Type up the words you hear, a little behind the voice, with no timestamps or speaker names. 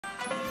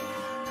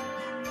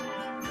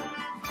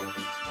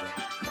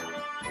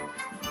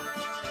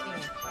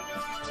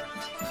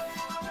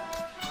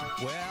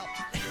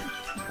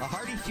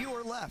many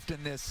fewer left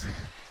in this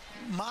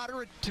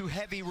moderate to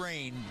heavy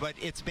rain, but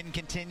it's been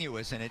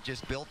continuous and it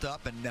just built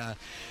up, and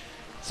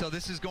so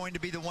this is going to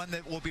be the one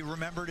that will be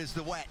remembered as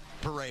the wet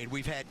parade.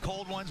 We've had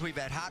cold ones, we've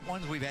had hot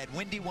ones, we've had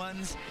windy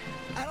ones.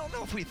 I don't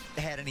know if we've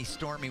had any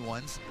stormy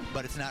ones,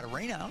 but it's not a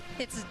rain out.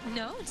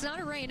 No, it's not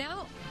a rain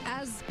out.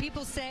 As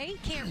people say,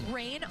 can't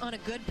rain on a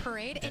good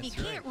parade, and you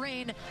can't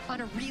rain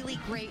on a really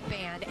great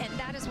band, and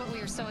that is what we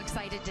are so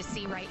excited to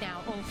see right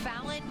now.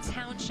 O'Fallon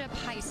Township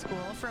High School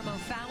from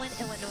O'Fallon,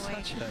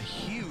 Illinois. Such a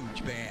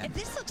huge band. And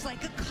this looks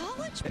like a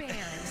college band.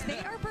 They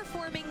are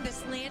performing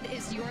This Land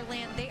Is Your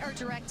Land. They are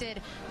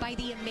directed by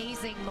the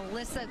amazing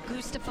Melissa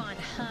Gustafon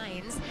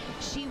Hines.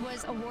 She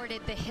was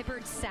awarded the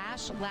Hibbard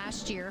Sash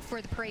last year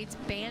for the parade's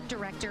Band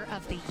Director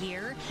of the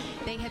Year.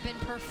 They have been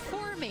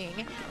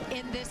performing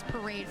in this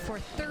parade for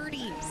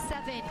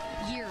 37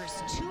 years,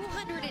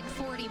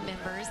 240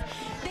 members.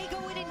 They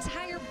go an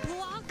entire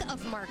block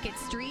of Market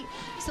Street.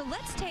 So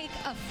let's take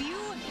a few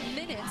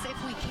minutes,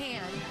 if we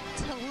can,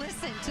 to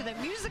listen to the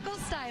musical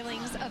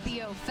stylings of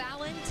the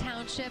O'Fallon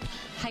Township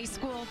High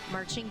School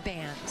Marching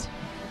Band.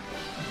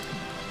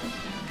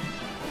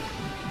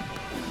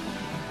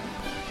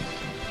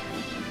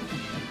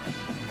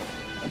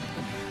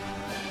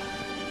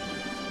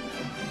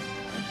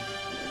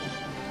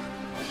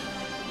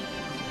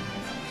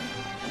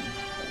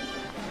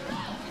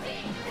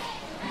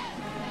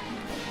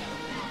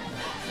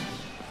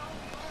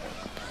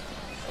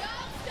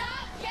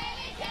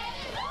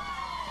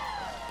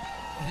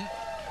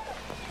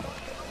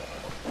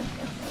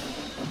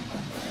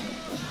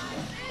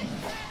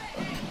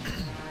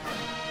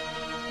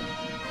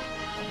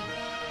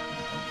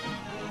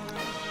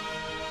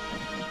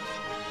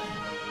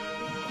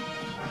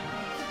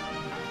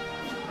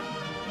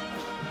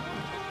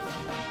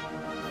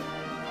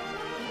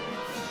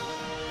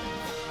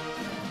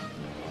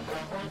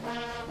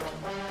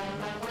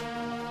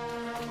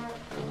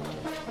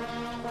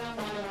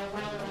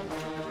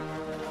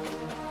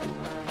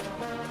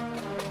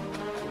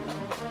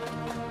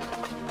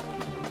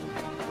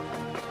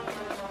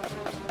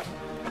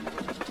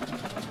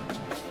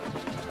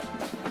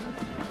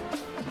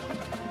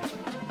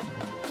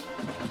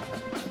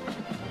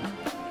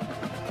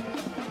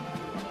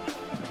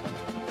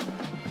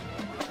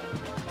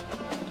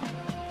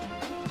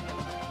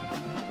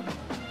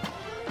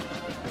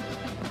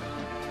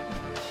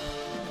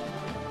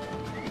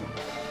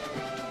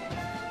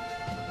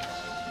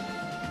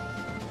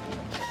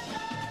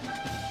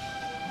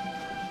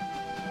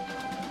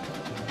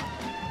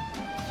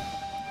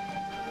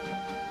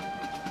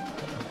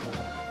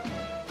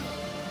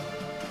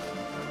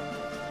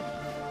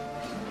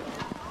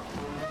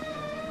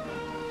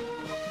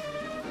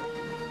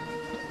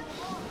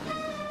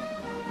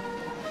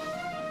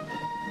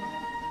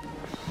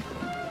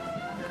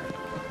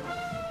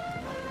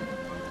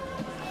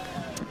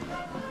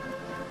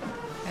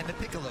 And the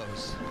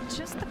piccolos.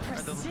 Just the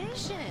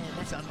precision.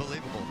 It's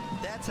unbelievable.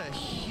 That's a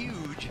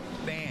huge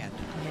band.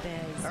 It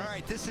is. All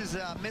right, this is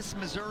Miss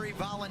Missouri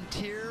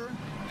volunteer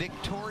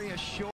Victoria Shore.